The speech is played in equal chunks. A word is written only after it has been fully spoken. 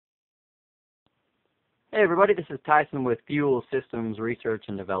Hey everybody, this is Tyson with Fuel Systems Research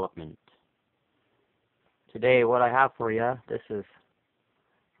and Development. Today what I have for you, this is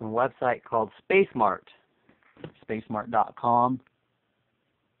from a website called SpaceMart, spacemart.com.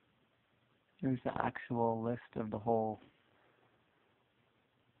 Here's the actual list of the whole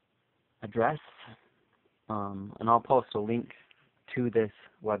address, and I'll post a link to this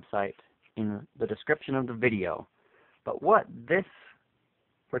website in the description of the video. But what this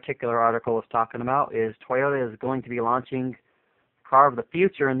particular article is talking about is Toyota is going to be launching car of the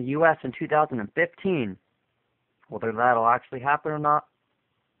future in the U.S. in 2015. Whether that'll actually happen or not,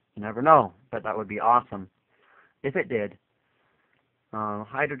 you never know, but that would be awesome if it did.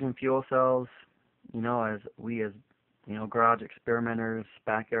 Hydrogen fuel cells, as garage experimenters,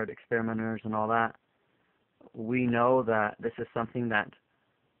 backyard experimenters and all that, we know that this is something that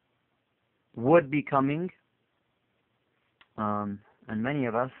would be coming. And many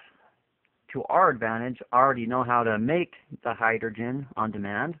of us, to our advantage, already know how to make the hydrogen on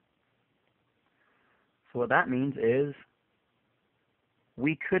demand. So what that means is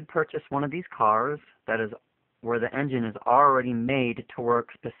we could purchase one of these cars that is where the engine is already made to work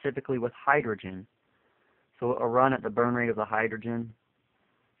specifically with hydrogen. So it'll run at the burn rate of the hydrogen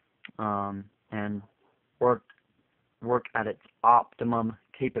and work at its optimum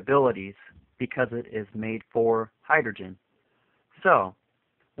capabilities because it is made for hydrogen. So,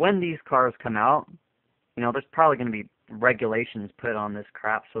 when these cars come out, there's probably going to be regulations put on this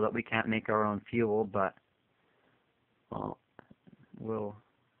crap so that we can't make our own fuel, but,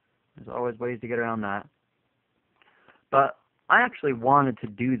 there's always ways to get around that. But I actually wanted to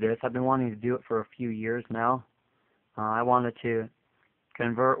do this. I've been wanting to do it for a few years now. I wanted to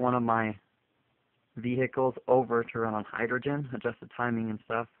convert one of my vehicles over to run on hydrogen, adjust the timing and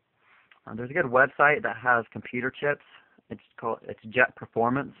stuff. There's a good website that has computer chips. It's Jet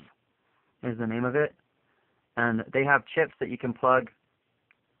Performance is the name of it, and they have chips that you can plug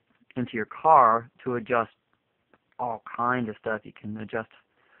into your car to adjust all kinds of stuff. You can adjust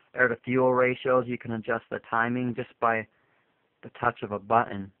air to fuel ratios. You can adjust the timing just by the touch of a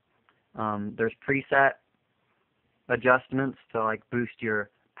button. There's preset adjustments to boost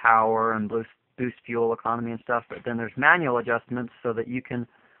your power and boost fuel economy and stuff, but then there's manual adjustments so that you can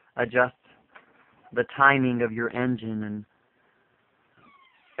adjust the timing of your engine and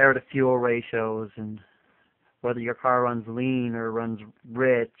air to fuel ratios and whether your car runs lean or runs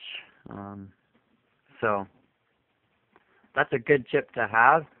rich. So that's a good chip to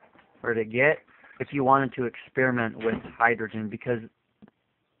have or to get if you wanted to experiment with hydrogen, because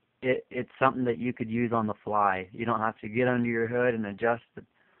it's something that you could use on the fly. You don't have to get under your hood and adjust the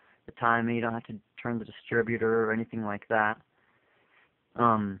timing. You don't have to turn the distributor or anything like that.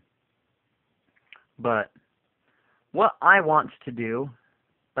 But what I want to do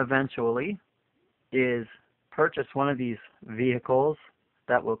eventually is purchase one of these vehicles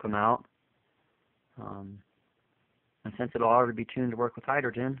that will come out. And since it'll already be tuned to work with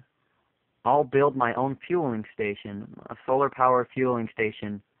hydrogen, I'll build my own fueling station, a solar power fueling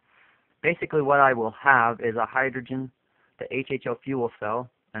station. Basically what I will have is a hydrogen, the HHO fuel cell,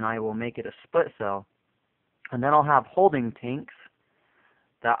 and I will make it a split cell. And then I'll have holding tanks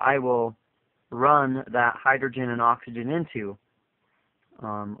that I will run that hydrogen and oxygen into.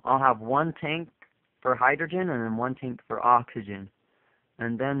 I'll have one tank for hydrogen and then one tank for oxygen.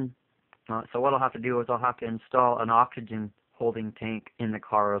 And then, so what I'll have to do is I'll have to install an oxygen holding tank in the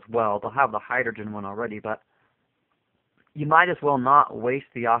car as well. They'll have the hydrogen one already, but you might as well not waste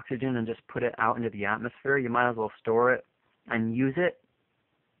the oxygen and just put it out into the atmosphere. You might as well store it and use it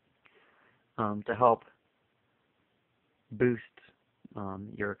to help boost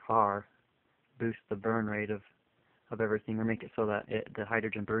your car, boost the burn rate of everything, or make it so that the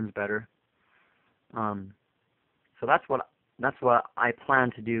hydrogen burns better. So that's what I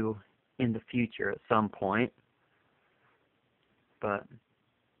plan to do in the future at some point. But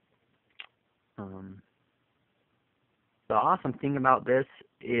the awesome thing about this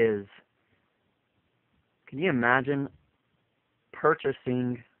is, can you imagine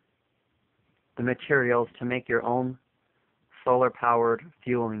purchasing the materials to make your own solar-powered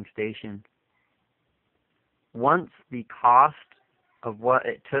fueling station? Once the cost of what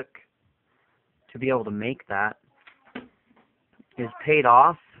it took to be able to make that is paid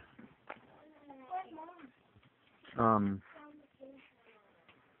off,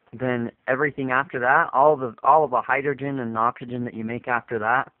 then everything after that, all of the hydrogen and oxygen that you make after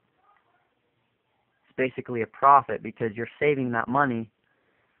that, it's basically a profit, because you're saving that money.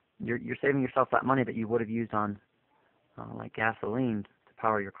 You're saving yourself that money that you would have used on like gasoline to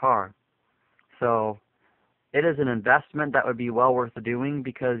power your car. So it is an investment that would be well worth doing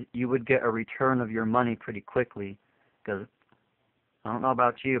because you would get a return of your money pretty quickly. Because I don't know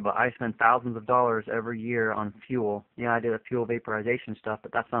about you, but I spend thousands of dollars every year on fuel. Yeah, I did the fuel vaporization stuff,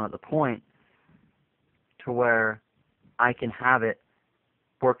 but that's not at the point to where I can have it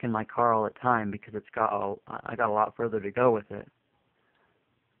work in my car all the time because I got a lot further to go with it.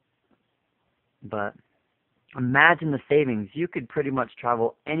 But imagine the savings. You could pretty much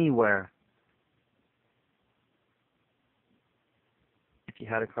travel anywhere if you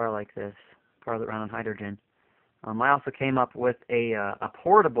had a car like this, a car that ran on hydrogen. I also came up with a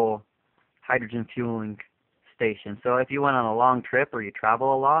portable hydrogen fueling station. So if you went on a long trip or you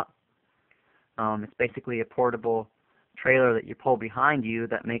travel a lot, it's basically a portable trailer that you pull behind you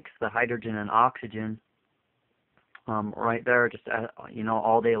that makes the hydrogen and oxygen right there, just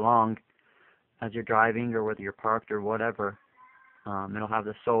all day long as you're driving or whether you're parked or whatever. It'll have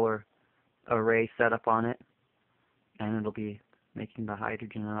the solar array set up on it, and it'll be making the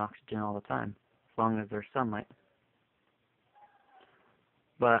hydrogen and oxygen all the time, as long as there's sunlight.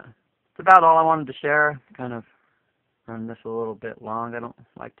 But it's about all I wanted to share. Kind of run this a little bit long. I don't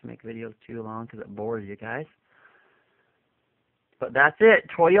like to make videos too long because it bores you guys. But that's it.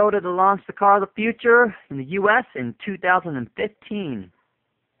 Toyota to launch the car of the future in the U.S. in 2015.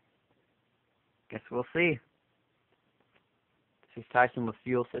 Guess we'll see. This is Tyson with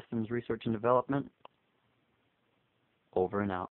Fuel Systems Research and Development. Over and out.